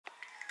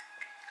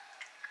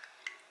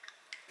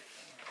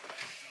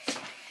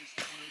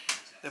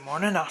The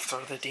morning after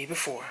the day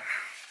before.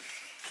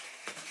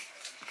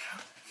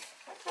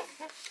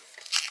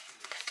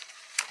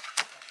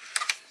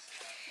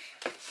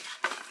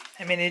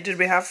 How many did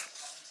we have?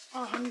 Oh,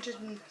 100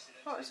 and...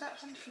 what is that?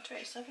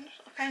 127?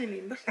 I can't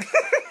remember.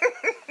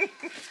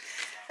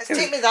 It's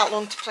taken me that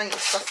long to print the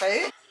stuff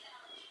out.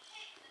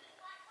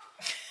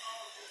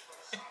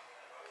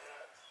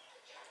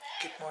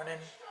 Good morning.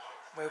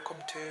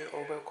 Welcome to,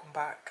 or welcome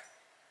back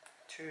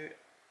to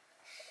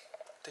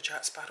the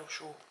Jack Sparrow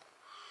Show.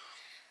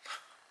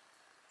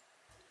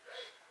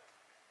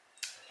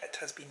 It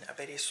has been a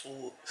very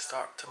slow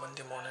start to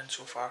Monday morning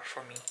so far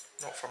for me,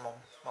 not for Mum.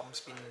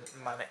 Mum's been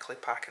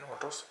manically packing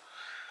orders.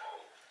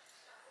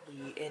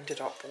 We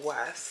ended up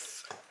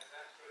with,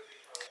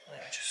 let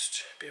me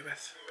just, bear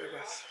with.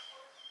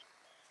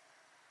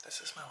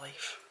 This is my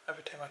life,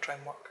 every time I try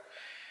and work.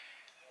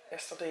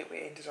 Yesterday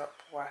we ended up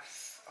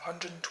with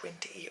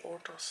 128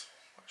 orders,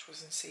 which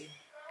was insane.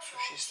 So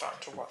she's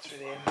starting to work through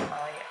them.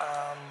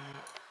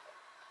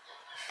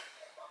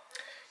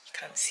 You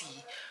can't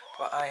see,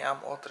 but I am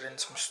ordering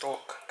some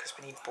stock because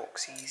we need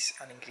boxes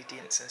and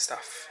ingredients and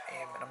stuff,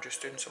 and I'm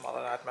just doing some other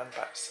admin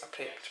bits. I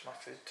prepped my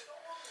food.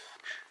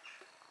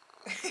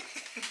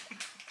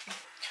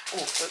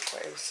 Oh, look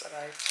what else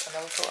arrived. I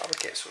never thought I would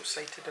get so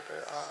excited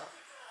about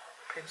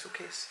a pencil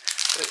case,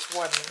 but it's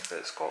one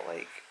that's got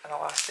like an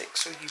elastic,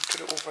 so you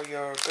put it over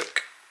your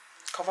book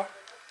cover,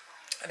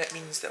 and it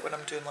means that when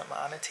I'm doing like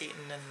my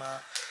annotating and my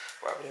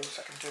whatever else,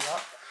 I can do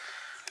that.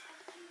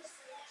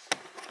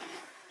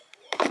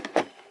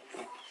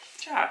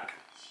 Jack.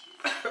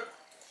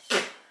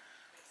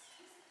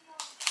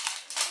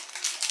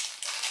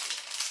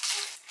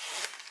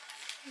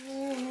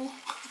 Oh.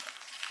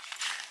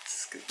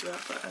 Scoop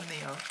that bit in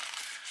there,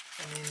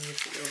 and then you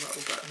put your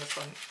little bit in the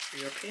front for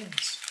your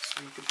pens,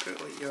 so you could put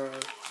like your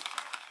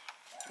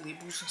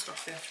labels and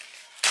stuff there.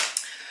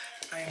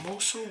 I am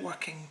also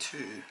working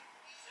to,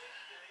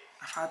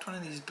 I've had one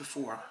of these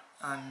before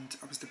and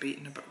I was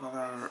debating about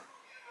whether,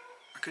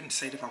 I couldn't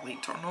decide if I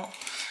liked it or not,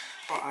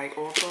 but I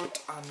ordered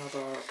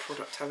another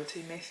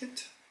productivity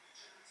method,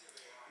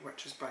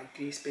 which is by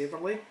Grace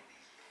Beverley,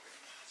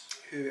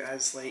 who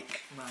is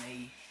like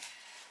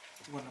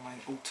one of my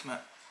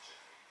ultimate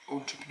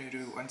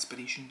entrepreneurial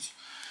inspirations.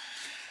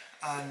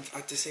 And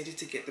I decided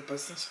to get the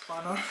business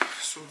planner.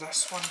 So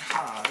this one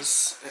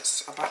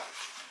it's a bit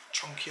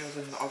chunkier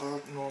than the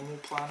other normal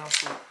planner.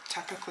 So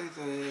typically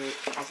the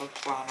other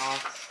planner,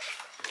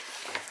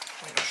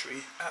 let me show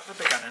you, at the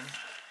beginning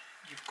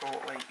you've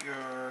got like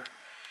your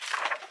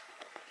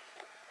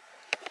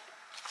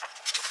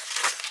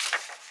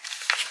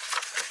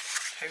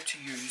how to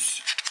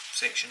use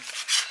section,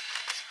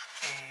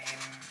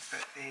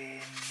 but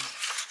then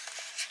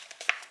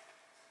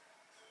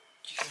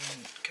you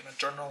can kind of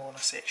journal on a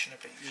section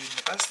about you and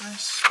the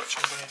business, which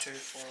I'm going to do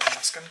for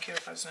my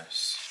skincare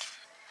business.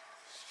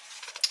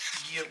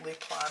 Yearly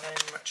planning,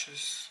 which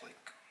is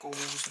like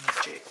goals and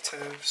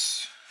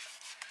objectives,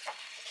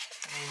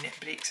 and then it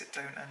breaks it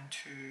down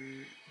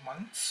into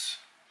months,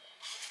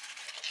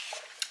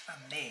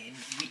 and then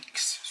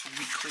weeks, so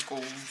weekly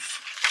goals,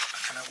 a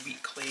kind of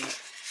weekly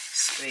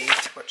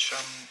spread, which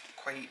I'm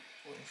quite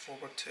looking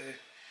forward to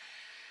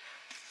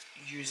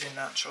using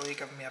naturally,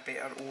 giving me a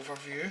better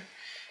overview.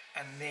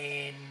 And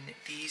then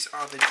these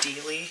are the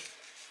daily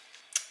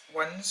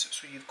ones,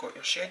 so you've got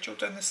your schedule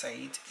down the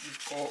side,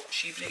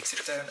 she breaks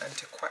it down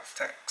into quick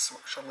ticks,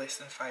 which are less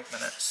than 5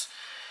 minutes,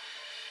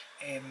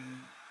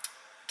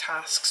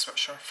 tasks,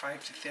 which are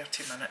 5 to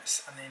 30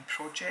 minutes, and then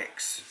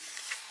projects,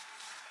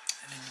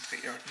 and then you've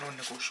got your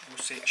non-negotiable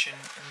section.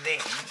 And then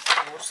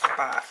towards the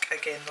back,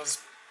 again there's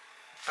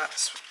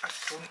bits I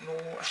don't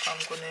know if I'm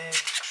going to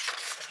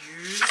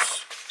use,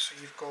 so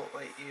you've got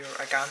like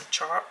a Gantt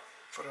chart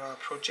for a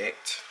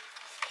project,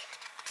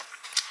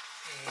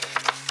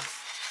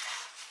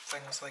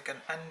 things like an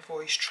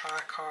invoice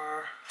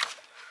tracker,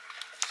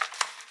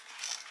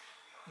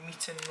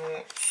 meeting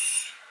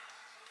notes,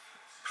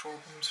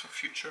 problems for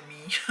future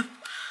me,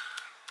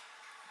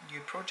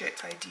 new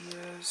project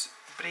ideas,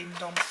 brain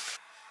dump,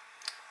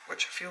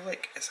 which I feel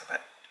like it's a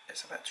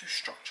bit too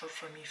structured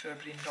for me for a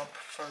brain dump.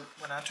 For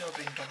when I do a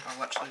brain dump, I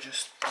literally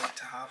just like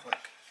to have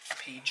like a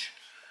page,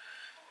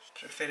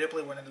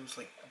 preferably one of those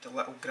like the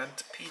little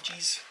grid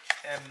pages.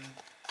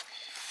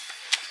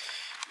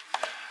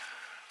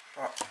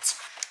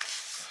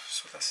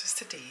 So this is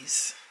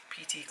today's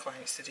PT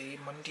clients today.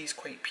 Monday's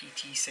quite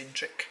PT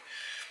centric,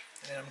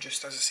 and then I'm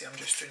just, as I say, I'm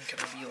just doing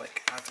kind of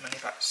like admin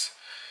bits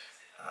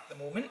at the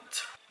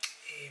moment.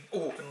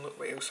 Oh, and look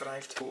what else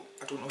arrived. Oh,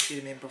 I don't know if you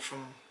remember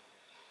from,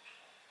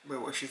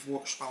 well, if you've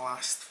watched my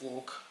last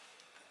vlog,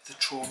 the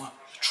trauma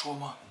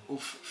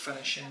of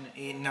finishing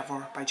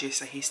Never by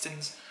Jessa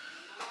Hastings,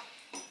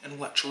 and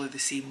literally the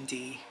same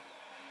day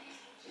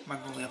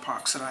Magnolia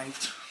Parks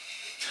arrived.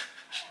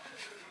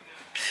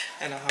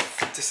 And I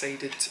have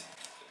decided,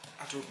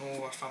 I don't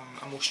know if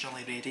I'm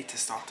emotionally ready to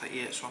start it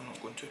yet, so I'm not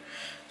going to.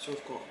 So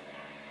I've got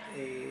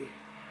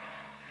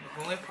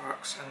Magnolia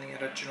Parks and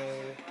the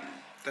original,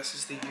 this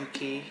is the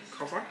UK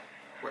cover,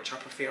 which I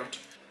preferred,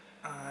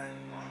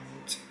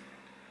 and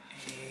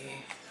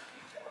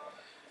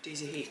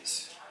Daisy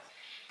Hates.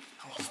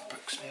 I love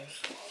book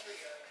smells.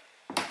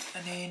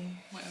 And then,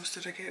 what else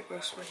did I get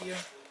whilst we're here?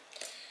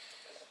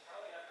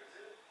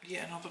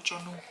 Yet another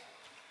journal.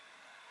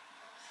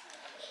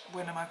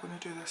 When am I going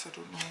to do this? I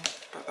don't know.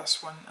 But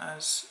this one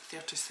is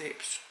 30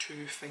 Steps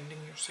to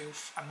Finding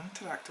Yourself, an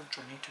interactive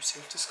journey to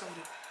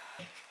self-discovery.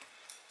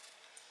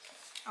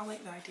 I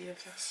like the idea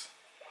of this.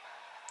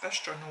 This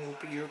journal will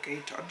be your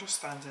guide to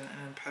understanding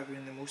and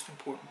empowering the most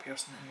important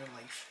person in your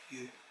life,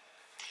 you.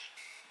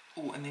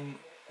 Oh, and then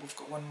we've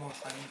got one more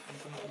thing. I'm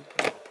going to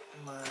open up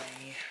my...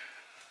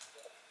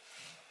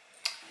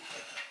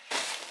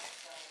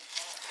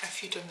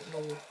 If you didn't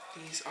know,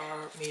 these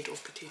are made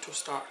of potato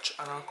starch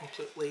and are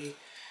completely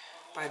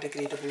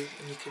biodegradable,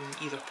 and you can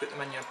either put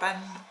them in your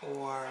bin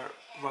or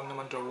run them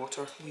under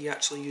water. We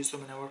actually use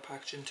them in our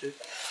packaging too.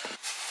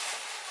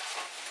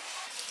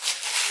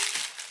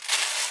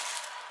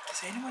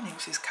 Does anyone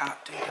else's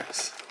cat do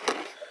this?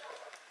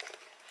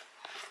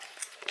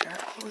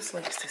 Jack always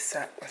likes to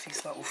sit with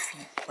his little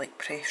feet like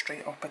pressed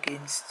right up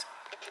against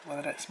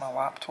whether it's my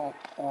laptop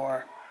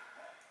or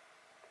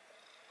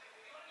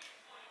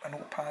a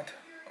notepad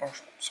or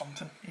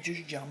something. He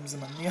just jams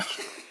them in there.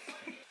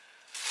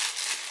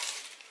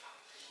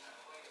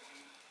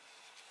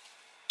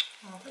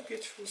 Oh, how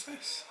beautiful is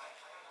this?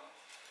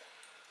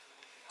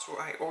 So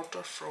I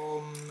order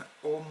from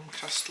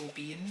Crystal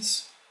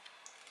Beans.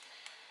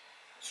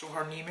 So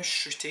her name is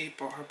Shruti,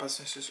 but her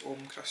business is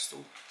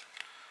Crystal.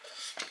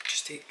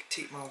 Just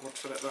take my word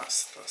for it,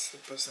 that's the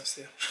business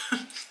there.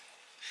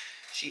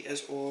 She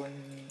is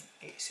on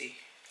Etsy.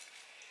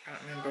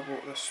 Can't remember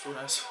what this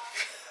store is.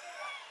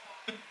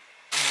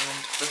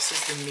 And this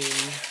is the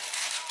main...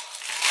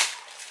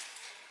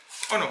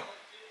 Oh no!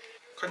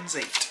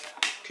 Kunzite.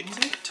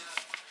 Kunzite?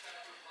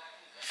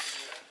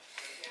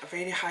 A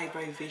very high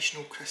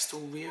vibrational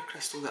crystal, rare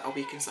crystal that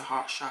awakens the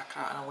heart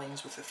chakra and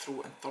aligns with the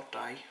throat and third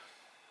eye.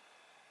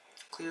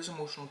 Clears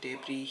emotional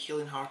debris,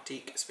 healing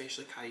heartache,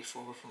 especially carried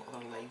forward from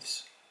other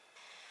lives.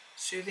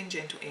 Soothing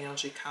gentle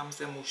energy calms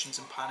the emotions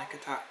and panic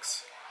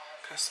attacks.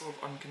 Crystal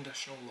of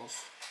unconditional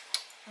love.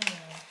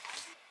 Aww.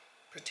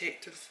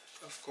 Protective,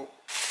 I've got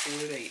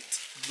fluorite.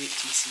 Wait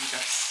till you see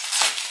this.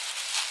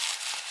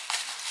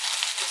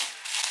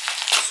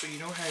 So you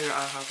know how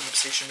I have an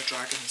obsession with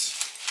dragons.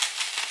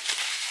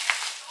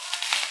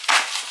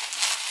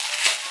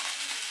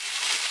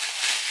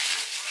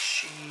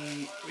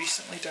 She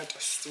recently did a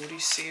story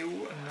sale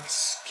and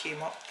this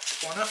came up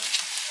on it.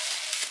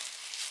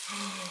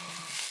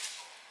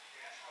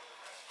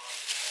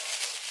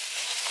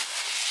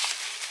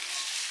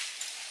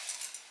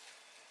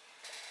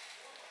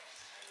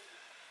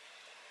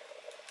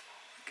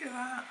 Look at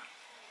that.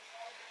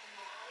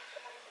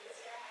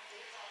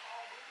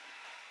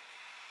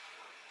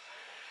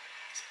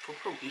 It's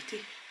proper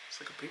weighty. It's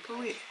like a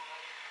paperweight.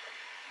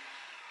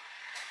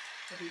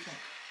 What do you think?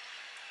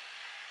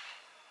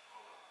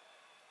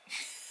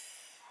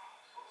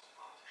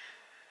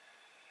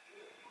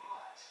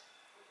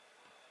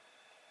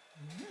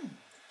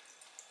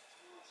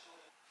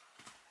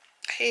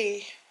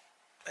 Hey,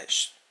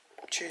 it's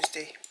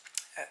Tuesday.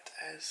 It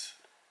is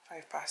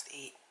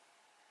 8:05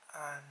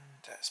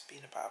 and it's been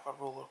a bit of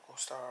a roller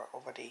coaster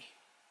of a day.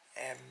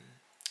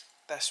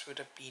 This would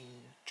have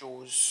been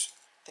Joe's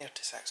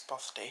 36th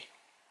birthday.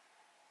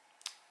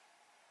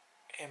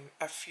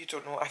 If you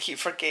don't know, I keep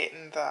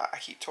forgetting that I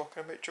keep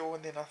talking about Joe,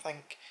 and then I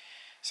think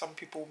some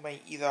people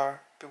might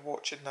either be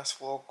watching this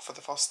vlog for the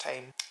first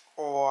time,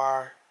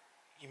 or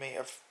you might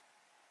have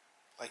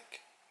like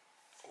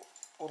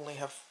only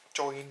have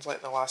joined like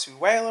in the last wee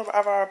while or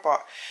whatever.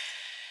 But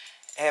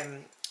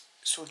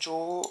so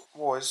Joe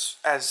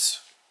is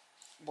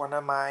one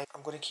of my,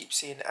 I'm going to keep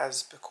saying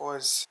is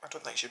because I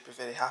don't think she'd be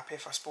very happy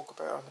if I spoke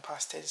about her in the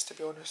past tense, to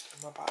be honest,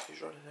 and my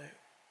battery's running out.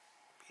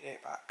 Be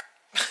right back.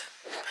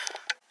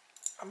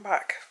 I'm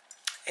back.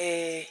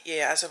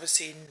 Yeah, as I was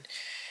saying,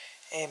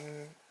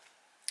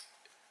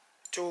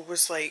 Joe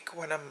was like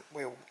one of,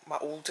 well, my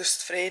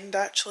oldest friend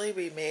actually.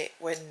 We met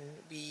when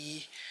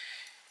we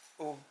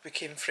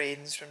became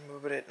friends when we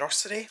were at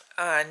nursery,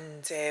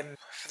 and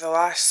for the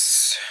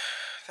last,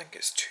 I think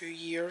it's 2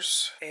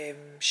 years,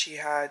 she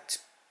had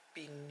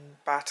been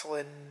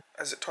battling,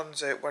 as it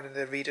turns out, one of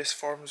the rarest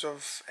forms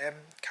of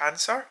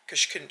cancer, because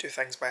she couldn't do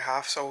things by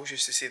half, so I always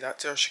used to say that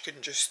to her. She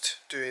couldn't just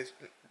take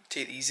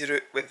the easy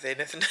route with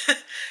anything.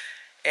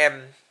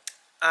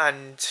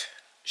 And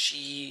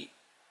she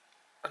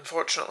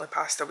unfortunately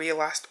passed away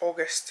last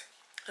August,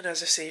 and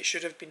as I say, it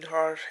should have been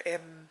her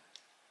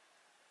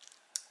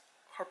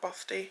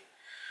birthday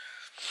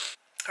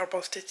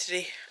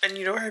today. And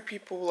you know how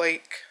people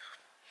like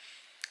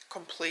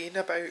complain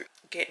about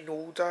getting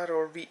older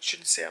or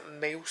reaching certain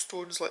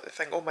milestones, like they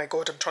think, oh my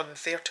god, I'm turning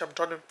 30, I'm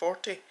turning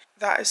 40.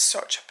 That is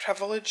such a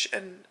privilege,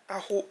 and I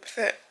hope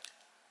that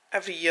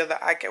every year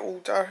that I get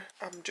older,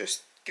 I'm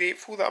just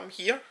grateful that I'm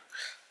here.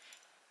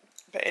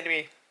 But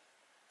anyway,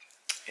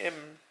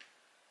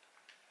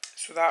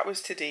 so that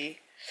was today,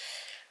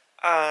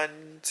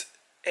 and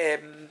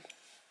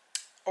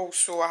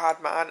Also, I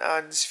had my Aunt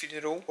Anne's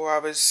funeral. So I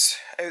was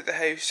out the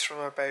house from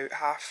about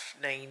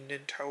 9:30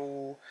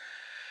 until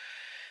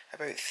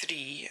about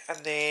 3,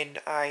 and then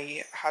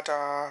I had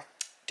a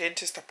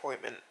dentist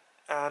appointment,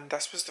 and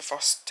this was the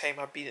first time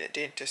I've been at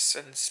the dentist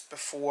since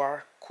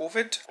before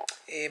COVID.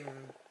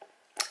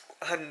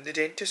 And the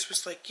dentist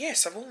was like,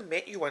 yes, I've only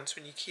met you once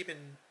when you came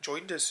and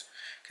joined us,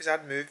 because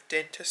I'd moved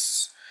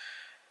dentists,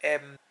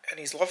 and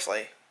he's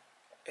lovely.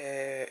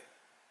 And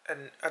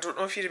I don't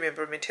know if you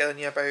remember me telling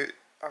you about,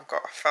 I've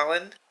got a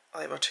filling,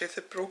 like my tooth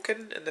had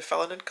broken and the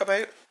filling had come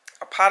out.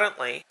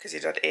 Apparently, because he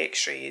did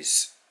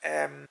x-rays,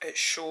 it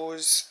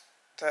shows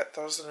that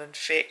there's an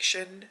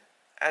infection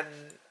in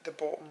the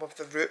bottom of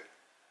the root.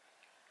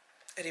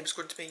 And he was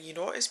going to me, you're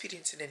not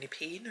experiencing any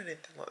pain or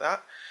anything like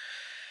that.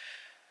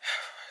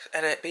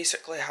 And it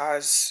basically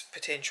has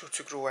potential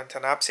to grow into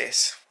an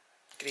abscess.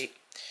 Great.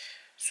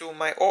 So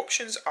my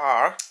options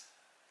are,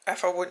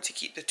 if I want to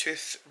keep the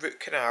tooth root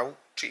canal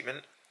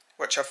treatment,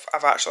 which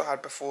I've actually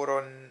had before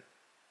on,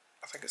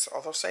 I think it's the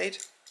other side,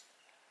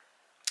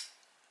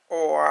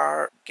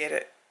 or get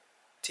it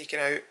taken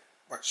out,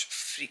 which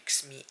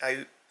freaks me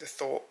out, the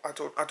thought. I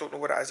don't know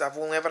what it is. I've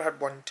only ever had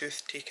one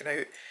tooth taken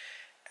out,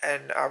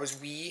 and I was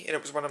wee, and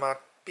it was one of my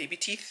baby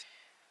teeth.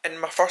 And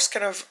my first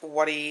kind of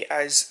worry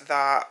is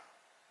that,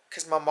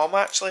 because my mum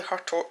actually, her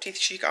top teeth,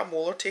 she got a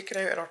molar taken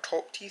out, and her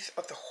top teeth,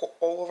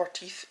 all of her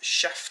teeth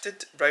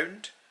shifted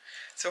round.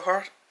 So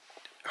her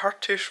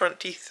two front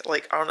teeth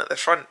like aren't at the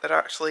front, they're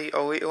actually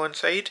all to one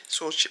side.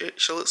 So she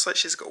looks like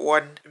she's got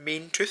one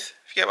main tooth,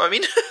 if you get what I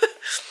mean.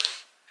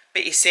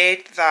 But he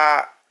said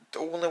that the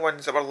only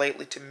ones that were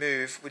likely to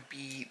move would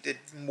be the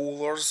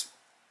molars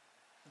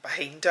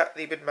behind it.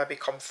 They would maybe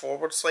come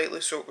forward slightly,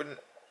 so it wouldn't.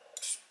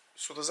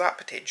 So there's that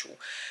potential.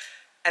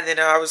 And then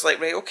I was like,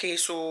 right, okay,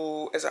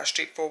 so is that a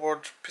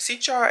straightforward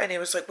procedure? And he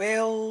was like,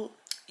 well,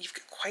 you've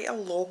got quite a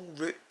long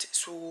root,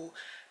 so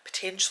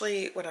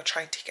potentially when I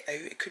try and take it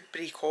out, it could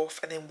break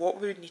off. And then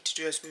what we would need to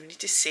do is we would need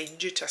to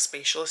send you to a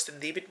specialist, and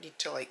they would need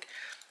to like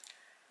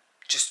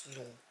just, you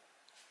know,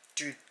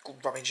 do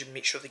rummage and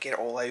make sure they get it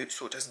all out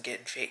so it doesn't get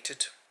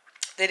infected.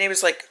 Then he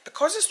was like,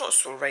 because it's not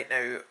sore right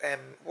now,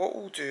 what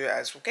we'll do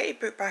is we'll get you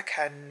booked back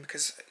in,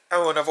 because,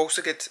 oh, and I've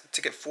also got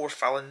to get 4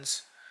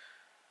 fillings.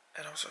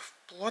 And I was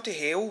like, bloody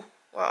hell,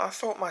 like, I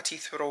thought my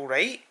teeth were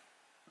alright,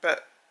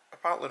 but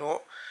apparently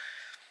not.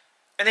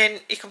 And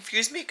then he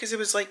confused me, because he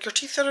was like, your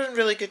teeth are in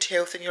really good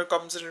health and your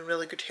gums are in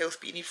really good health,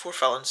 but you need 4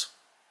 fillings.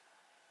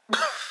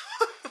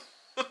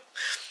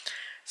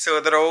 So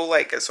they're all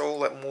like, it's all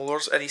like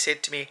molars. And he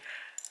said to me,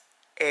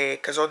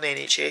 because on the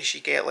NHS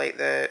you get like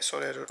the,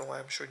 sorry, I don't know why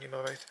I'm showing you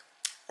my mouth.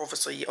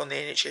 Obviously on the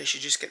NHS you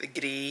just get the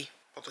grey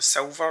or the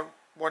silver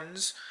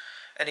ones.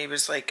 And he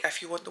was like,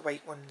 if you want the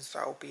white ones,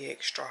 that'll be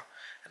extra.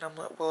 And I'm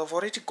like, well, I've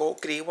already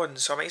got grey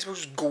ones, so I might as well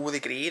just go with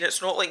the grey. And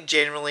it's not like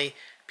generally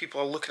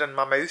people are looking in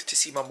my mouth to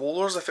see my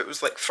molars. If it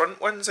was like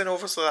front ones, then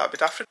obviously that would be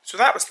different. So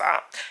that was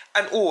that.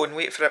 And oh, and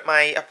wait for it,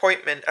 my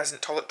appointment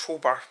isn't till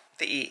October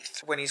the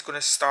 8th, when he's going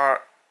to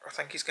start, I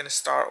think he's going to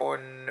start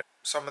on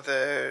some of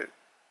the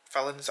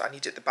fillings that I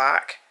need at the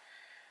back.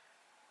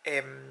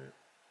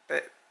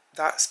 But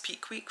that's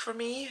peak week for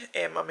me.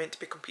 I'm meant to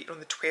be competing on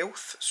the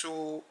 12th,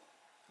 so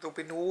there'll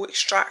be no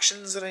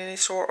extractions or any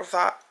sort of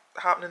that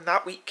happening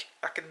that week,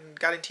 I can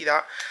guarantee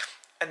that.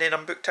 And then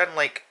I'm booked in,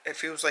 like, it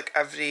feels like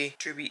every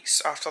 2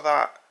 weeks after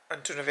that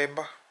into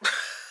November.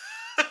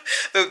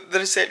 The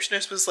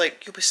receptionist was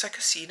like, you'll be sick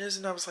of seeing us,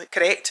 and I was like,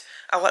 correct,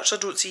 I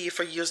literally don't see you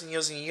for years and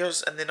years and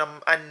years, and then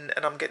I'm in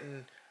and I'm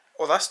getting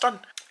all this done.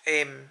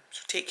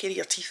 So take care of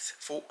your teeth,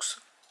 folks.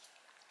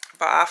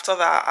 But after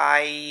that,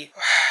 I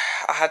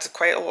had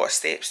quite a lot of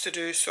steps to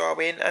do, so I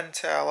went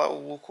into a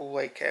little local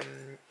like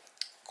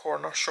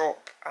corner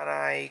shop and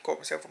I got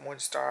myself a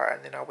Monster,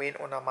 and then I went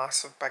on a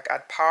massive big,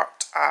 I'd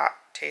parked at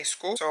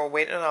Tesco, so I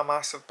went on a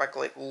massive big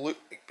like loop,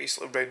 like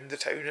basically round the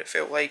town it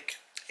felt like,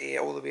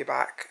 all the way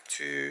back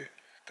to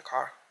the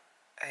car.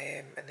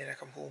 And then I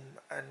come home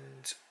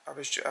and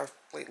I've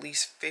like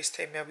Lee's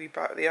FaceTime me a wee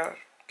bit there,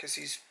 because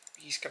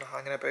he's kind of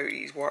hanging about at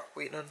his work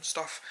waiting on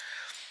stuff,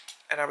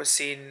 and I was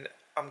saying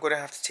I'm going to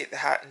have to take the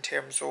hit in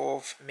terms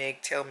of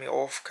Meg telling me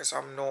off, because I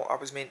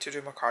was meant to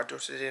do my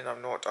cardio today and I've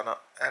not done it,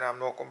 and I'm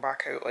not going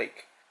back out.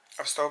 Like,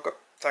 I've still got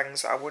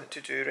things that I want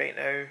to do right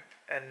now,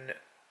 and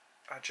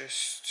I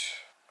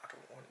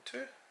don't want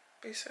to,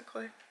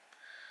 basically.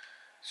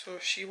 So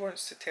if she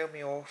wants to tell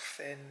me off,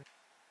 then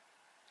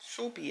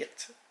so be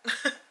it.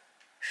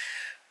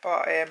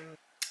 But I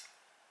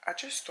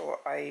just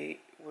thought I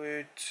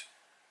would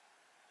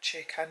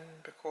check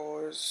in,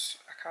 because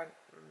I can't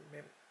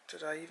remember,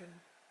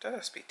 did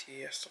I speak to you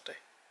yesterday?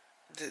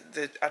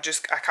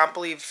 I can't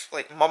believe,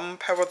 like, Mum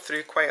powered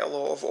through quite a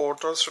lot of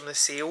orders from the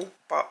sale,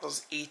 but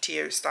there's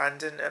 80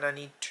 outstanding and I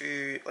need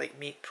to like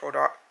make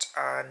product,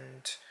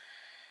 and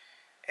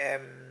I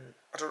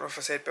don't know if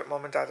I said, but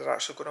Mum and Dad are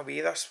actually going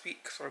away this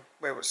week for,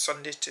 well, it's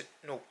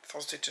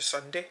Thursday to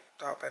Sunday.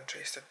 That'll be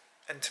interesting.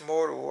 And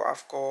tomorrow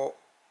I've got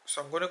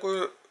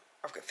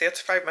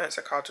 35 minutes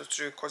of cardio to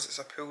do because it's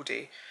a pool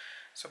day.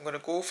 So I'm going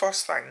to go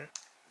first thing.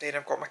 then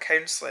I've got my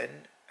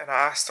counselling, and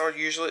I asked her,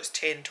 usually it's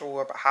 10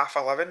 till about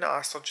 11:30, I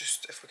asked her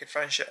just if we could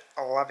finish at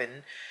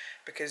 11,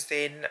 because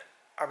then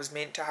I was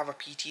meant to have a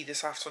PT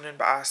this afternoon,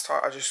 but I asked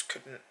her, I just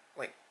couldn't,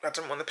 like, I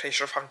didn't want the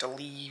pressure of having to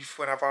leave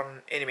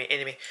whenever,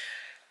 anyway,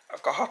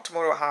 I've got her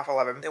tomorrow at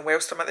 11:30, then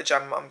whilst I'm at the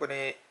gym, I'm going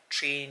to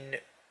train,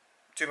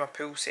 do my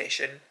pool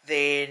session,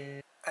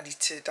 then I need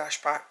to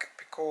dash back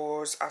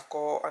because I've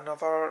got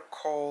another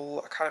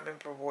call. I can't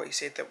remember what he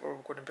said that we were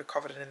going to be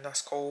covering in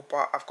this call,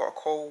 but I've got a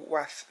call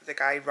with the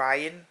guy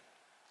Ryan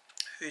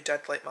who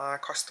did like my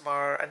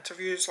customer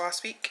interviews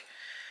last week.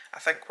 I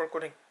think we're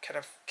going to kind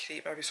of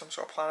create maybe some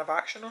sort of plan of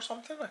action or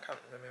something. I can't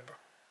remember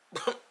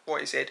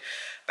what he said,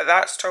 but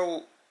that's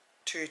till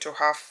 2 till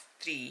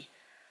 3:30.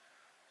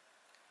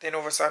 Then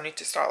obviously I need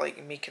to start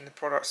like making the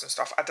products and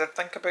stuff. I did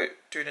think about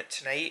doing it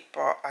tonight,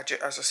 but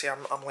as I say,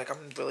 I'm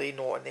really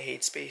not in the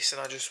headspace,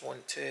 and I just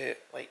want to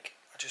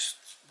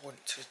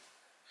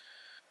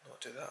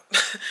not do that.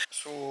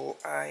 So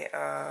I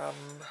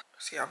am,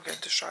 see, I'm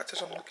getting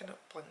distracted. I'm looking at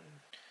blinking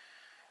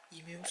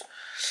emails.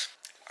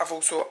 I've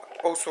also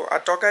I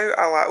dug out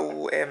a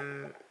little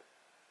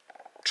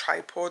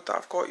tripod that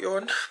I've got you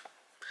on.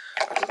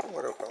 I don't know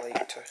what it would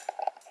like to.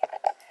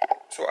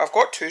 So I've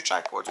got two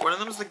tripods. One of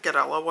them is the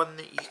Gorilla one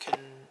that you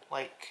can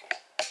like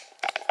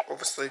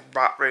obviously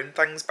wrap round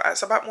things, but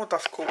it's a bit more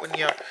difficult when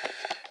you're,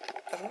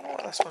 I don't know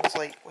what this one's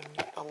like when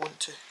I want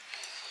to.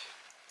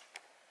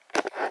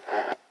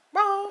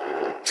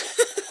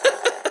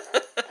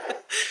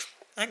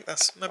 I think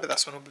maybe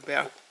this one will be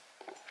better,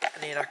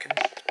 and then I can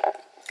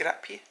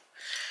grip you.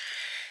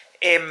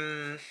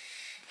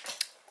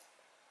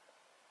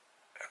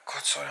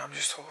 God, sorry, I'm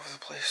just all over the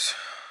place.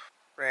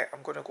 Right,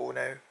 I'm gonna go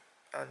now,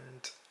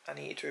 and I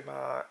need to do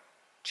my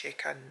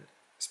check-in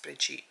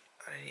spreadsheet,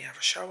 and I need to have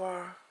a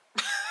shower.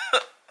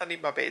 I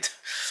need my bed.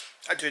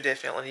 I do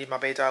definitely need my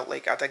bed. I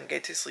didn't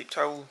get to sleep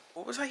till,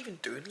 what was I even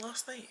doing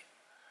last night?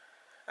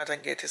 I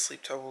didn't get to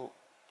sleep till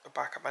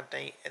back at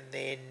midnight, and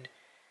then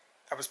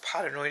I was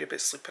paranoid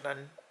about sleeping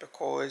in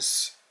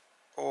because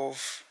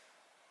of,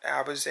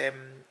 I was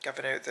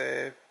giving out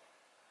the,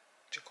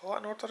 do you call it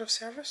an order of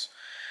service?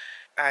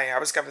 I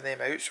was giving them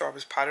out, so I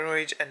was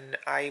paranoid, and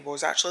I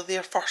was actually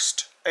there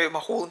first out of my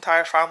whole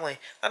entire family.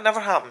 That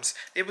never happens.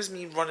 There was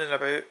me running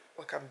about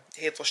like a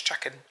headless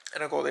chicken,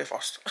 and I got there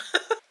first.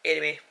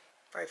 Anyway,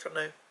 bye for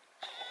now.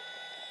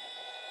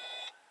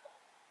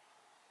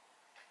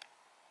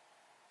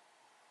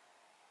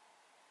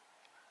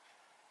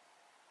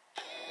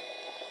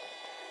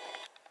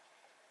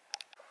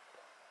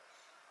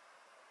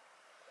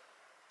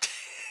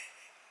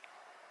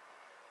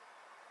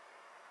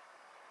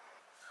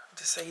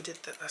 Decided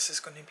that this is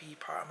going to be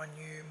part of my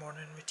new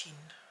morning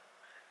routine,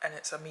 and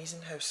it's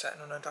amazing how sitting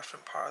on a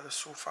different part of the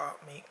sofa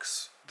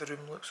makes the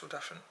room look so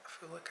different. I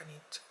feel like I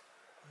need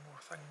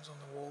more things on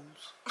the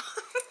walls.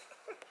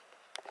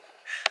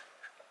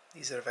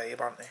 These are a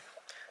vibe, aren't they?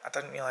 I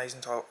didn't realise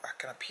until I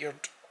kind of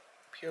peered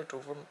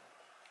over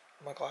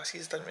my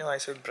glasses, didn't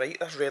realise how bright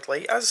this red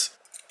light is,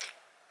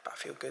 but I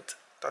feel good.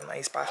 Done my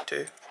ice bath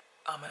too.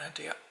 I'm an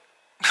idiot.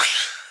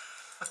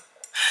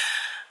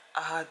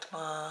 I had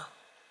my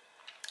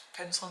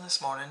counselling this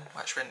morning,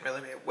 which went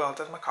really well. I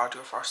did my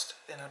cardio first,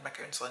 then I had my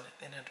counselling,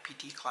 then I had a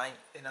PT client,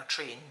 then I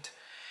trained,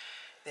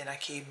 then I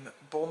came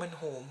bombing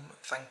home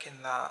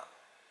thinking that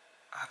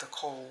I had a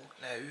call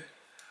now,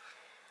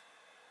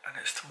 and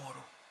it's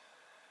tomorrow.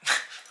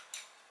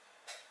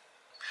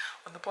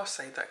 On the plus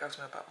side, that gives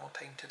me a bit more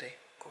time today.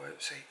 Go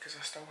outside, because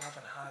I still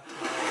haven't had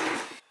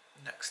my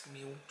next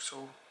meal,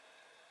 so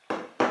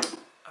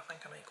I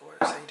think I might go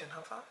outside and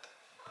have that.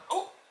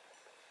 Oh!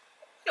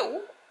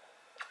 No!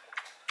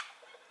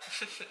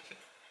 Appropriate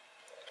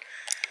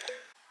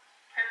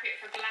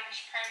for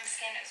blemish prone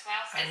skin as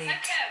well. So I it's need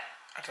like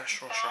a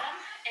dishwasher. balm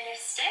in a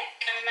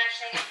stick. I'm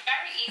imagining it's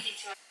very easy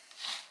to.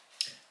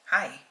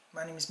 Hi,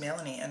 my name is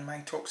Melanie, and my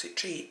toxic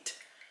trait.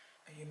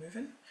 Are you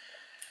moving?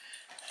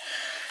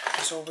 I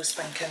was always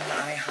thinking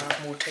that I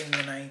have more time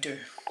than I do.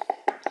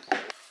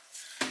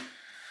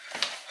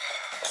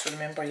 So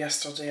remember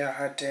yesterday I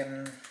had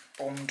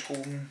bombed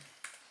home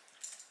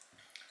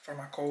for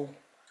my call.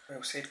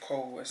 Well, said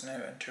call is now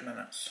in 2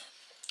 minutes.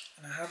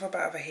 And I have a bit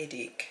of a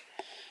headache,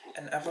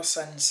 and ever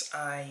since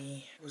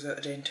I was at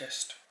the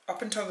dentist,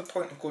 up until the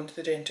point of going to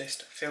the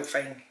dentist, I felt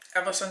fine.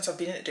 Ever since I've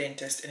been at the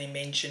dentist and he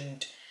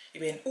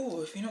went, oh,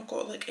 have you not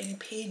got like any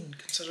pain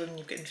considering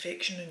you've got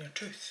infection in your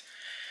tooth?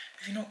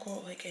 Have you not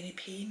got like any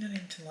pain or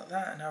anything like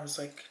that? And I was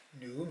like,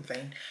 no, I'm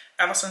fine.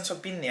 Ever since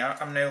I've been there,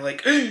 I'm now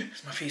like,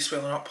 is my face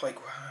swelling up,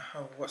 like,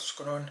 wow, what's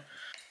going on?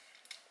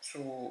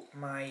 So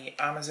my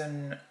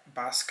Amazon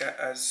basket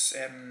is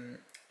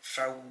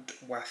filled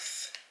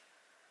with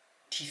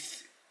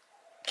teeth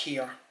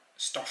care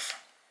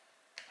stuff,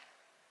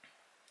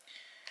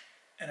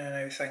 and I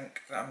now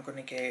think that I'm going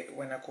to get,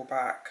 when I go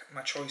back,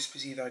 my choice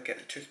was either get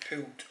the tooth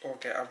pulled or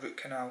get a root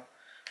canal.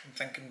 I'm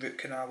thinking root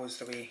canal was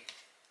the way.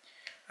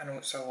 I know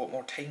it's a lot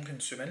more time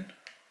consuming,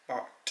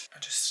 but I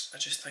just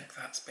think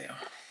that's better.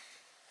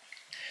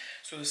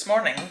 So this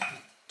morning,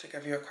 to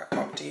give you a quick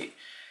update,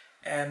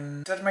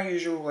 Did my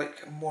usual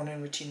like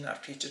morning routine that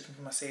I've created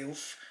for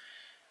myself.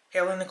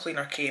 Helen the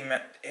cleaner came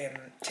at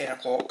 10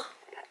 o'clock.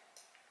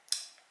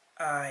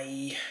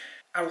 I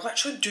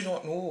literally do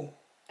not know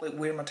like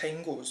where my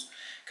time goes,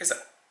 because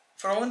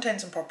for all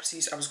intents and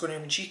purposes I was going to,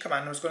 when she came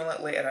in, I was going to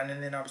like let her in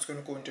and then I was going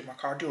to go and do my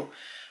cardio.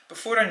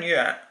 Before I knew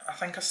it, I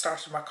think I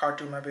started my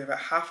cardio maybe about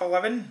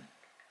 11:30.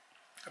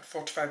 I had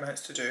 45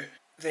 minutes to do.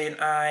 Then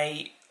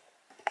I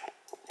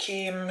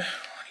came, I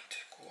need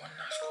to go on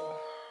this call.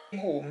 Came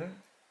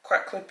home,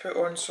 quickly put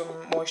on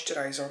some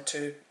moisturiser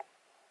to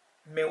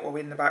melt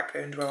away in the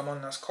background while I'm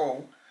on this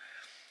call.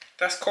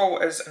 This call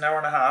is an hour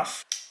and a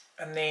half,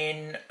 and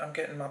then I'm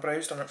getting my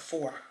brows done at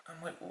 4.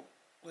 I'm like,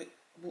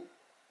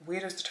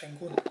 where is the time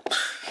going?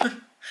 Hi,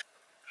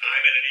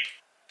 Melanie.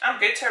 I'm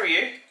good, how are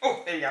you?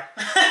 Oh, there you are.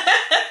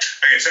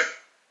 Okay, so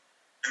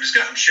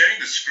I'm sharing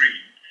the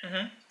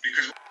screen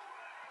because.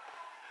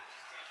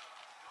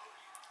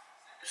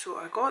 So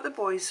I got the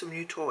boys some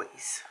new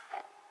toys,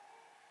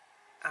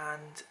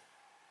 and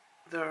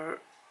they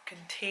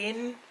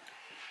contain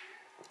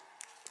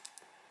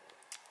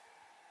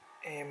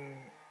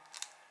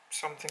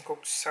something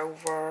called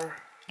silver.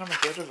 I've never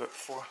heard of it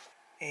before.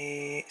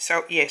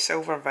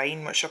 Silver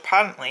vine, which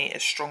apparently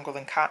is stronger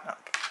than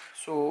catnip.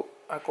 So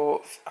I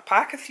got a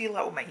pack of 3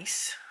 little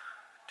mice,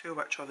 2 of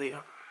which are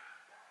there.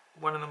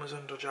 One of them is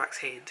under Jack's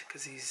head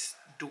because he's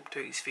doped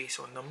out his face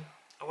on them.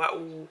 A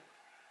little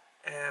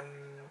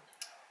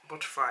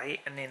butterfly,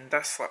 and then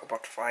this little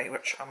butterfly,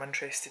 which I'm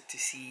interested to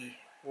see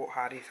what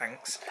Harry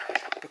thinks,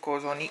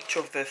 because on each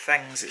of the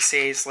things it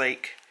says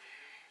like,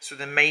 so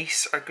the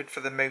mice are good for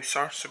the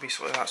mouser, so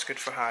basically that's good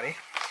for Harry.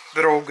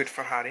 They're all good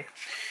for Harry.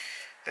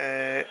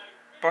 The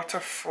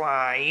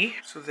butterfly,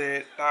 so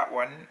that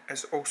one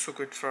is also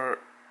good for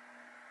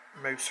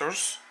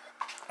mousers.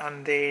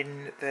 And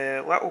then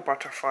the little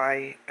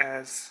butterfly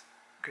is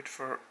good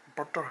for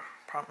birder,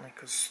 apparently,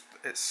 because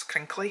it's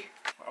crinkly.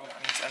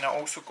 And I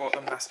also got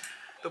them this.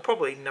 They'll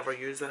probably never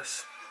use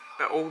this,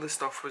 but all the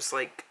stuff was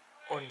like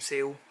on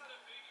sale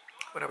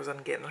when I was in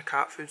getting their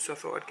cat food, so I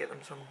thought I'd get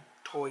them some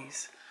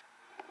toys.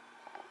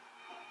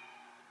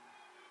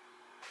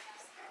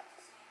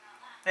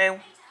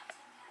 Now,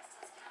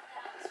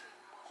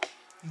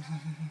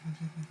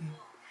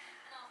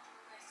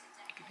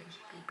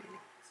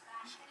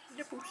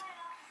 nipples.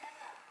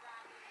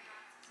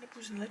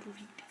 Nipples and little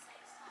feet.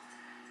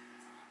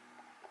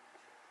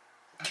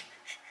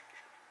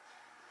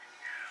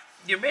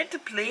 You're meant to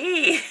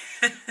play.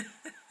 Do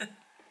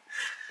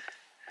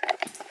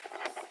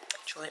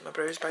you like my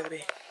brows, by the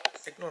way?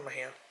 Ignore my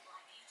hair.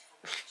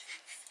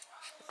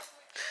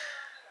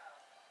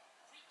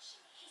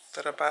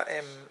 They're a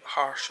bit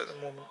harsh at the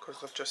moment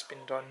because they've just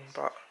been done,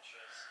 but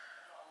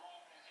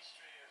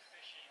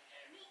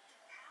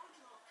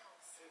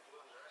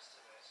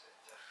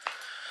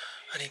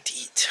I need to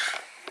eat.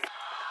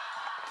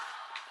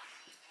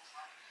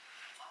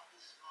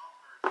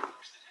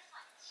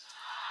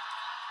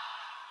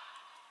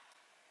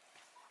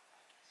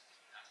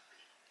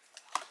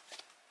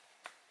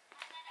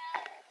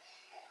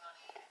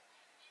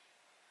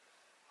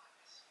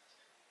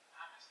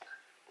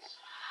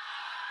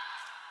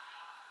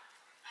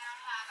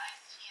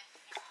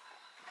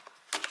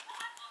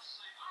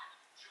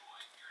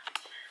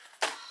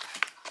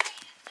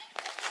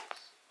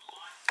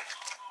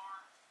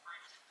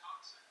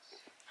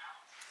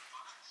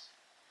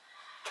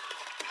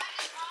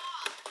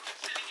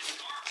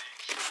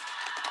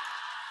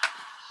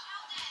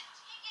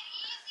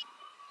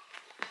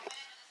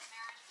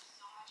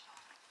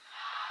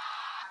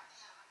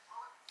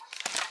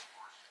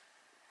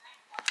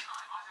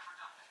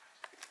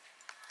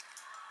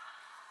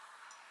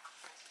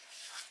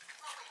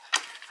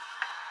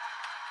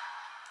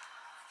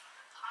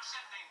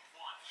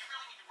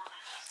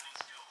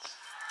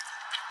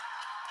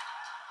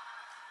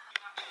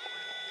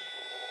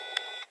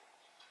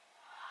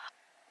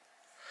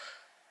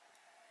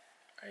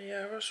 Are you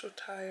ever so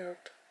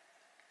tired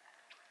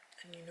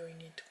and you know you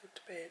need to go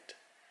to bed,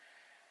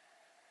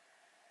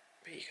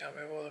 but you can't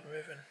be bothered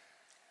moving?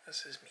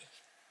 This is me.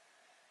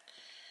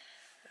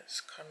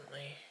 It's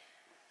currently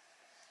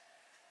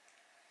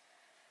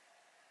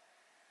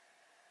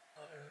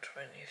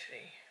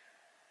 11:23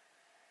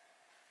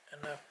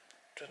 and I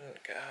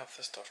didn't get half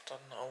the stuff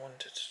done that I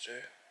wanted to do.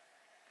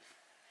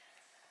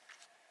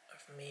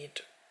 I've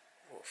made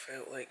what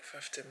felt like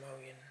 50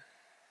 million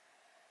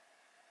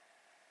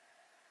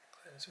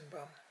cleansing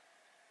balm,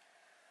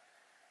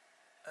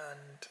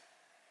 and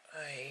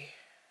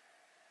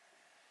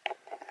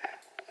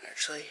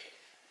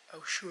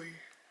I'll show you.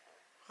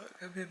 That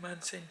could be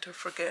Man Centre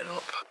for getting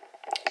up.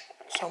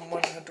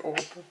 Someone had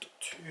ordered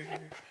 2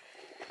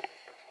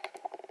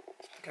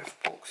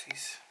 gift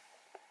boxes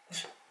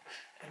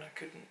and I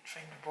couldn't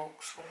find a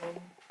box for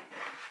them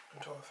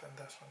until I found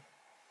this one.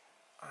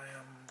 I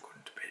am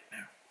going to bed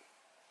now.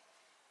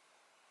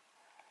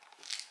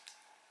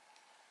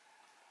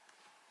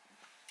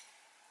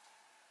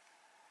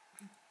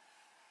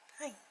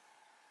 Hi.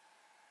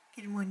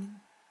 Good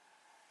morning.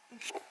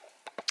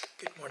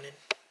 Good morning.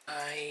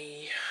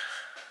 I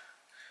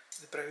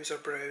The brows are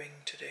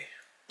browing today.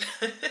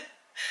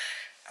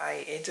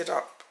 I ended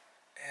up,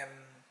 I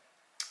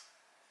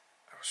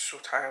was so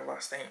tired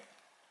last night.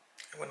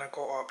 When I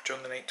got up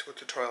during the night to go to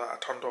the toilet, I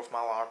turned off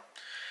my alarm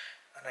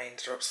and I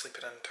ended up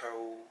sleeping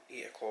until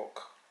 8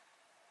 o'clock.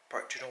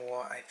 But do you know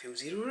what? I feel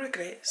zero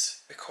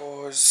regrets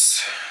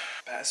because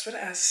that's what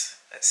it is.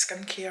 It's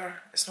skincare.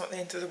 It's not the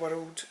end of the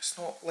world. It's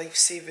not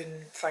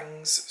life-saving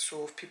things.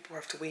 So if people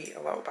have to wait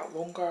a little bit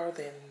longer,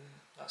 then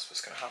that's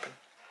what's going to happen.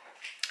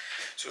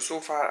 So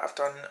far I've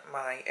done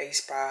my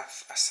ice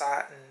bath. I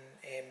sat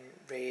in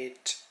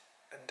red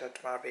and did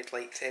my red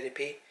light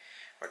therapy,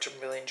 which I'm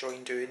really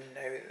enjoying doing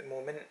now at the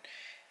moment.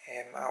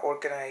 I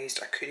organised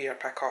a courier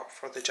pickup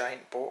for the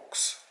giant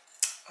box,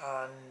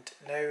 and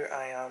now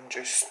I am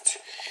just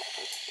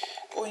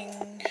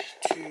going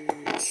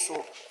to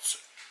sort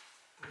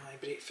my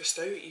breakfast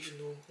out, even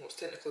though it's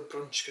technically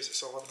brunch because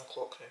it's 11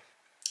 o'clock now.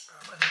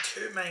 And the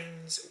two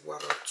minds were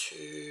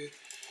to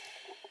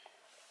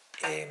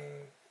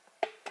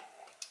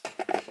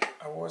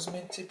I was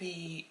meant to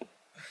be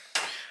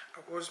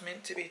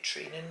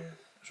training.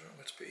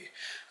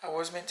 I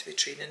was meant to be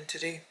training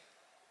today,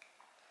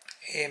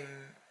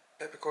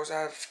 but because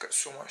I've got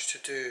so much to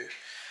do,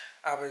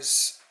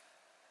 because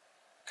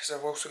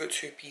I've also got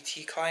 2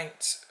 PT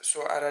clients,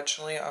 so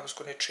originally I was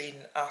going to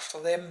train after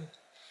them,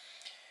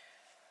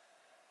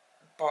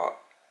 but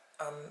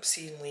I'm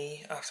seeing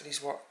Lee after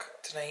his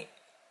work tonight,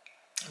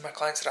 and my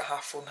clients are at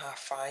 4:30 and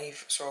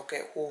 5:30, so I'll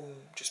get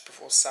home just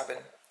before 7.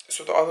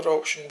 So the other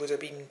option would have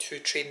been to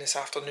train this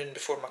afternoon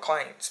before my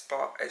clients,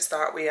 but it's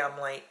that way I'm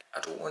like,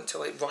 I don't want to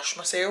like rush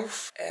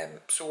myself.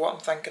 So what I'm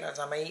thinking is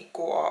I might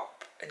go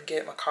up and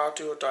get my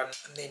cardio done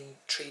and then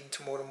train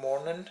tomorrow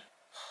morning.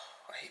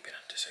 I hate being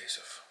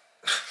indecisive.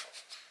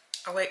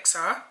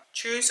 Alexa,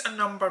 choose a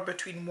number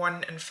between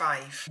 1 and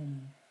 5.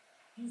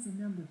 Here's a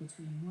number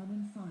between 1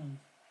 and 5.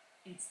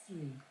 It's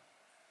 3.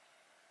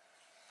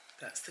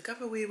 That's the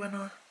giveaway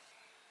winner.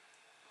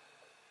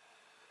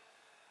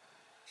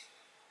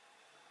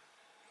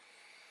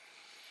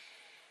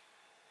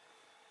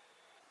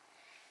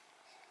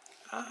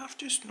 I have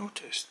just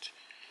noticed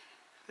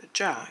that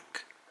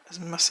Jack is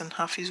missing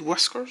half his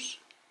whiskers.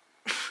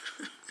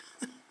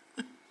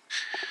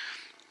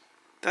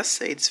 This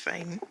side's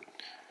fine.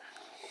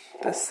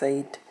 This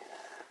side.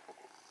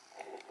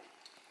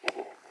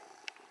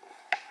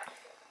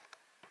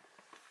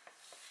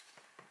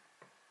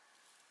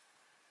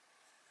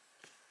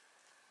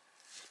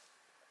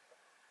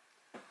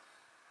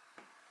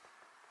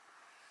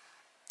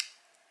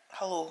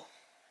 Hello.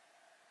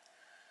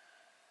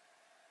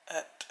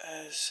 It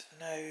is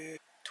now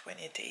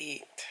 20 to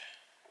 8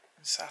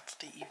 on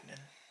Saturday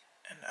evening,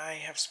 and I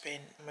have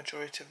spent the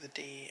majority of the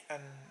day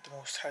in the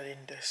most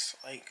horrendous,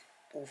 like,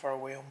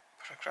 overwhelmed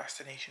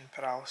procrastination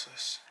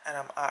paralysis, and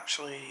I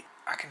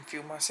can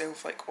feel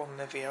myself like on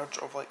the verge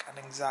of like an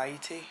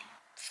anxiety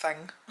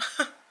thing.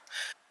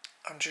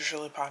 I'm just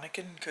really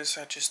panicking because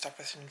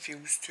everything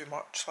feels too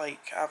much.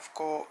 Like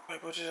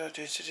what did I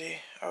do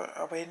today?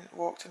 I went,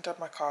 walked and did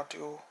my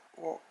cardio,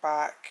 walked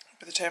back.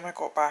 By the time I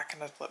got back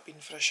and I'd like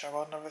been for a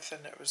shower and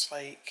everything, it was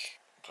like,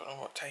 I don't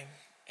know what time.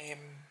 I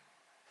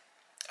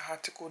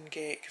had to go and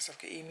get, because I've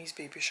got Amy's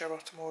baby shower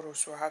tomorrow,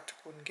 so I had to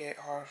go and get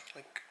her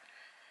like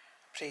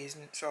a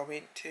present. So I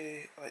went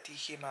to like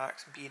DK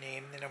Maxx and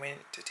B&M, then I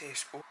went to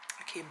Tesco.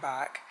 I came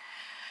back.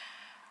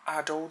 I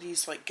had all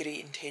these like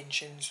great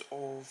intentions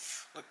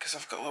of, like, because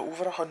I've got like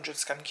over 100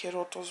 skincare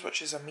orders,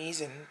 which is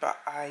amazing, but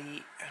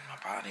my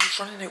battery's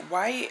running out.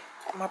 Why?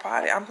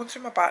 I'm going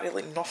through my battery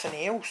like nothing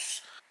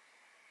else.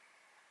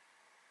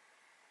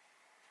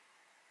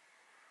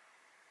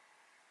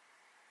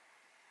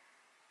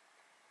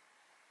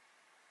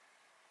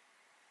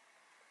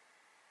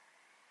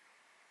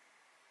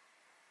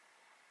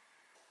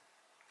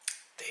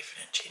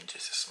 Definite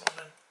changes this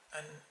morning,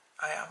 and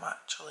I am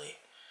actually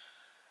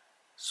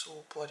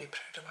so bloody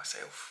proud of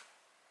myself.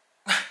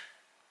 I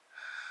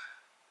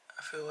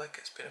feel like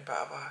it's been a bit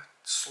of a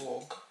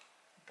slog,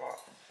 but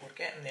we're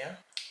getting there.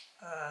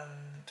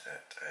 And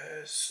it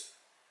is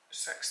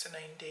 6 to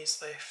 9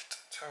 days left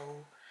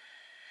till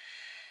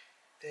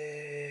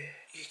the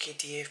UK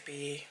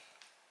DFBA.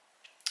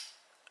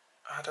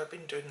 Had I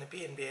been doing the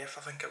BNBF,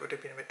 I think it would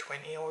have been about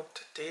 20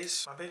 odd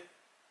days, maybe.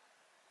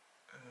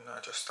 And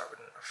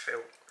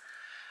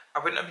I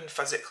wouldn't have been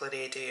physically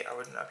ready, I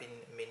wouldn't have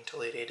been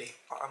mentally ready,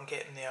 but I'm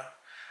getting there.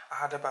 I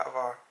had a bit of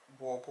a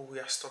wobble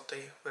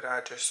yesterday where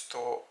I just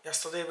thought,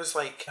 yesterday was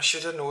like, I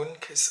should have known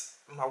because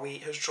my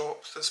weight has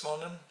dropped this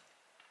morning,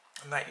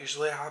 and that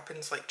usually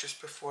happens like just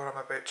before I'm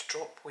about to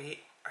drop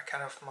weight.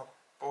 My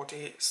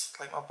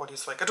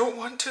body's like, I don't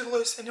want to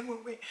lose any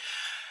more weight,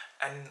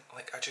 and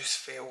like I just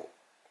felt,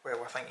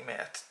 well, I think you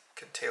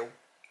could tell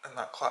in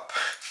that clip,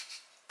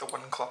 the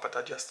one clip I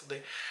did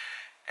yesterday,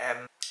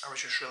 I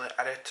was just really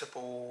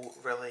irritable,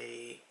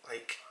 really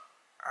like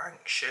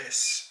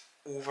anxious,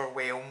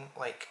 overwhelmed,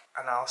 like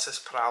analysis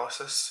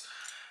paralysis.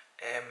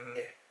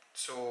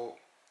 So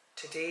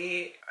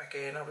today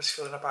again I was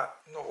feeling a bit,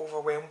 not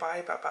overwhelmed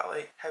by, but a bit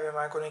like, how am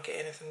I going to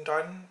get anything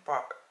done?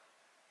 But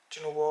do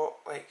you know what,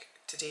 like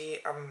today,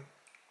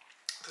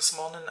 this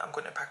morning I'm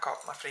going to pick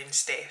up my friend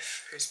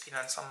Steph, who's been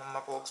in some of my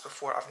vlogs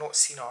before. I've not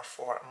seen her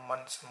for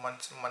months and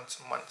months and months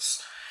and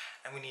months,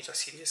 and we need a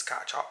serious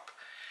catch up.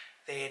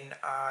 Then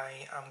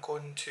I am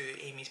going to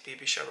Amy's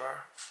baby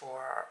shower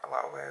for a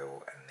little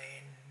while, and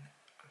then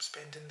I'm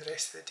spending the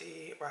rest of the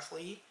day with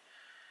Lee.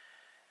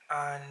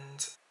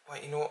 And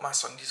like, you know what my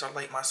Sundays are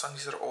like? My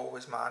Sundays are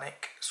always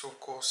manic, so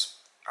of course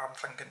I'm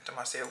thinking to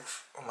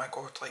myself, oh my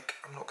god, like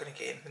I'm not going to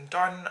get anything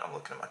done. I'm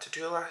looking at my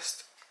to-do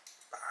list.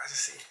 But as I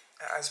say,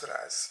 it is what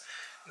it is.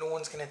 No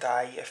one's going to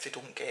die if they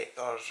don't get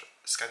their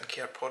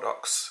skincare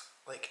products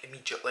like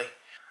immediately.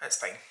 It's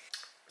fine.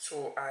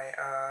 So I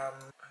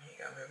need to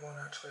get a move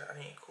on actually. I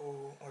need to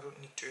go, I don't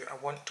need to, I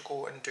want to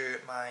go and do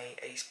my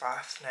ice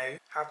bath now.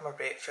 Have my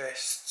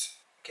breakfast,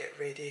 get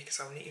ready because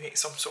I need to make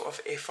some sort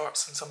of effort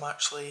since I'm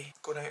actually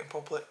going out in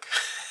public.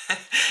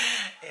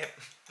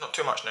 Not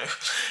too much now.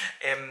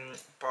 I'm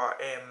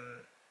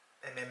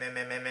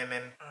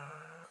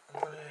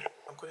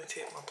gonna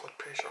take my blood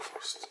pressure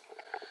first.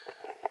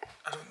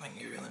 I don't think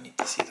you really need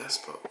to see this,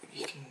 but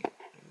you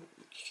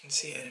can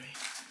see it anyway.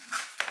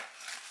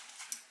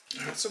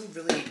 I had some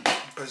really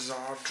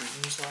bizarre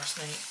dreams last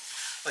night.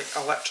 Like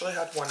I literally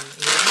had one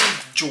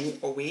jolt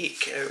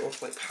awake out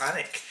of like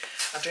panic.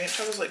 I dreamt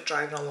I was like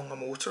driving along a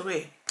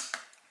motorway,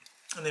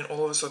 and then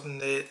all of a sudden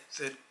the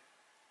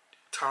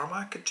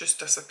tarmac had just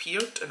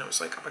disappeared, and it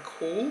was like a big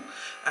hole,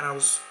 and I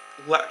was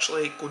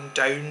literally going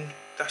down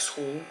this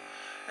hole,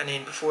 and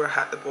then before I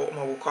hit the bottom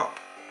I woke up.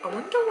 I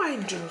wonder why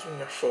in dreams when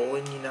you're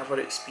falling you never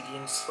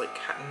experience like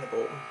hitting the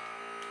bottom.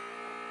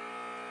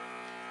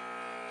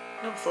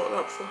 Never thought of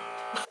that before.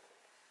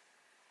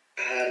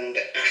 And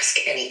ask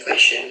any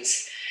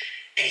questions,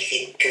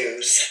 anything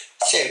goes.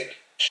 So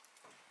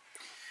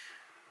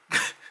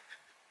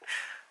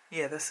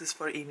yeah, this is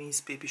for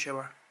Amy's baby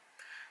shower.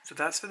 So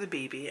that's for the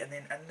baby, and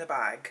then in the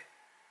bag,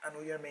 I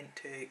know you're meant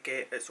to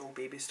get it's all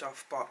baby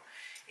stuff, but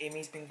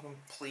Amy's been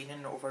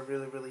complaining over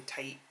really, really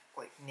tight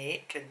like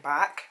neck and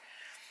back.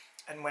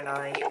 And when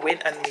I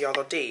went in the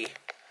other day,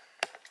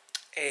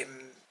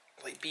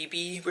 like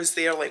BB was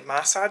there like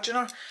massaging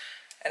her,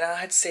 and I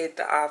had said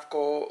that I've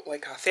got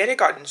like a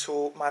Theragun,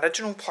 so my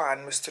original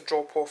plan was to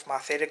drop off my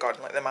Theragun,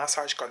 like the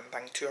massage gun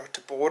thing, to her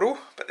to borrow.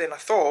 But then I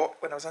thought,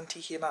 when I was on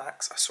TK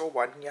Maxx, I saw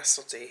one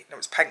yesterday and it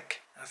was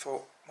pink, and I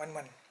thought, win.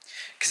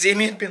 Because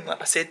Amy had been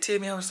like, I said to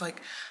Amy, I was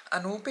like, I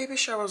know baby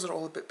showers are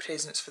all about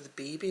presents for the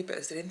baby, but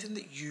is there anything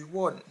that you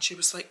want? And she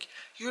was like,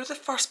 you're the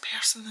first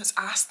person that's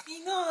asked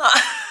me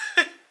that.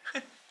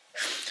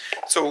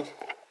 So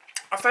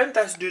I found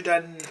this dude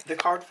in the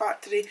card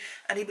factory,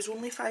 and he was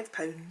only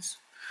 £5.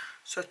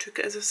 So I took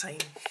it as a sign.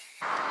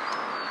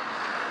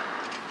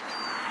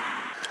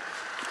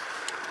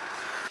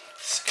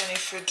 Skinny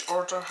food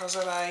order has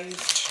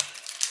arrived.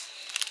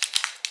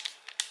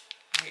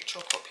 White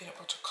chocolate peanut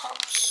butter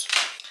cups.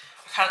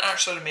 I can't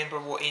actually remember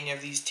what any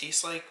of these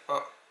taste like,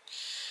 but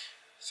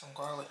some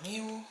garlic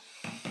mayo.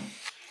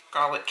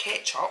 Garlic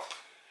ketchup.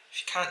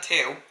 If you can't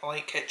tell, I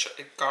like ketchup,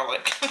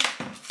 garlic.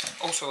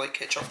 Also like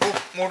ketchup.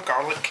 Oh, more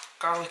garlic.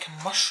 Garlic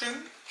and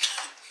mushroom.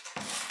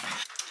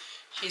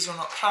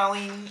 Hazelnut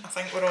praline. I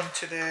think we're on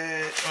to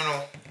the, oh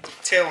no,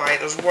 tell a lie,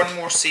 there's one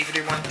more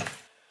savoury one.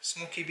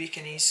 Smoky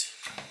baconese.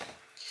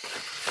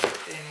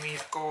 Then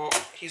we've got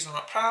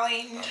hazelnut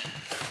praline.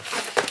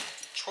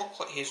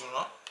 Chocolate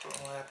hazelnut. Don't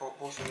know why I bought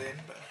both of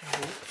them, but I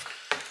can go.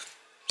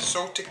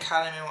 Salted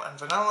caramel and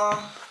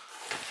vanilla.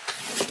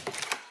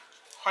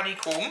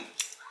 Honeycomb.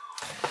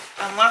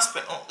 And last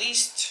but not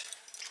least,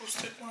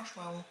 toasted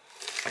marshmallow.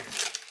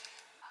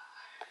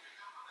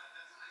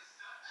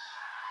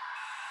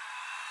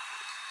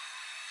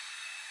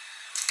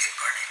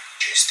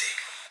 Tuesday.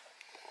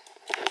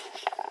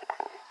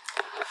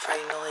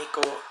 Finally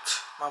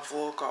got my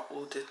vlog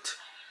uploaded.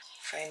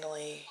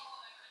 Finally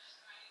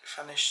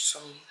finished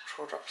some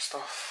product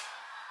stuff.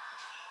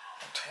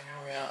 What time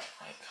are we at?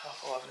 Like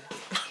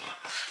 11:30.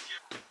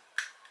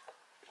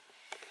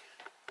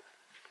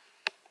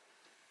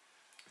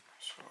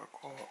 So I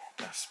got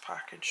this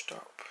packaged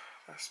up,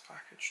 this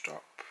packaged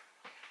up.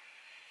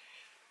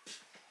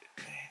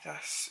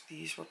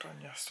 These were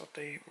done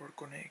yesterday. We're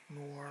going to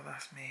ignore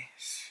this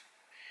mess,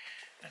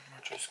 and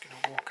we're just going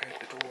to walk out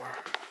the door.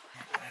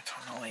 I'm going to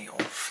turn the light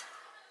off,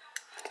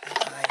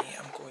 and I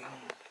am going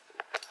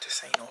to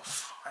sign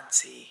off and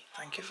say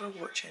thank you for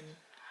watching.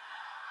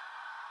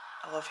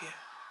 I love you,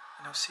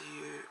 and I'll see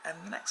you in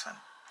the next one.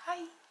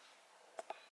 Bye.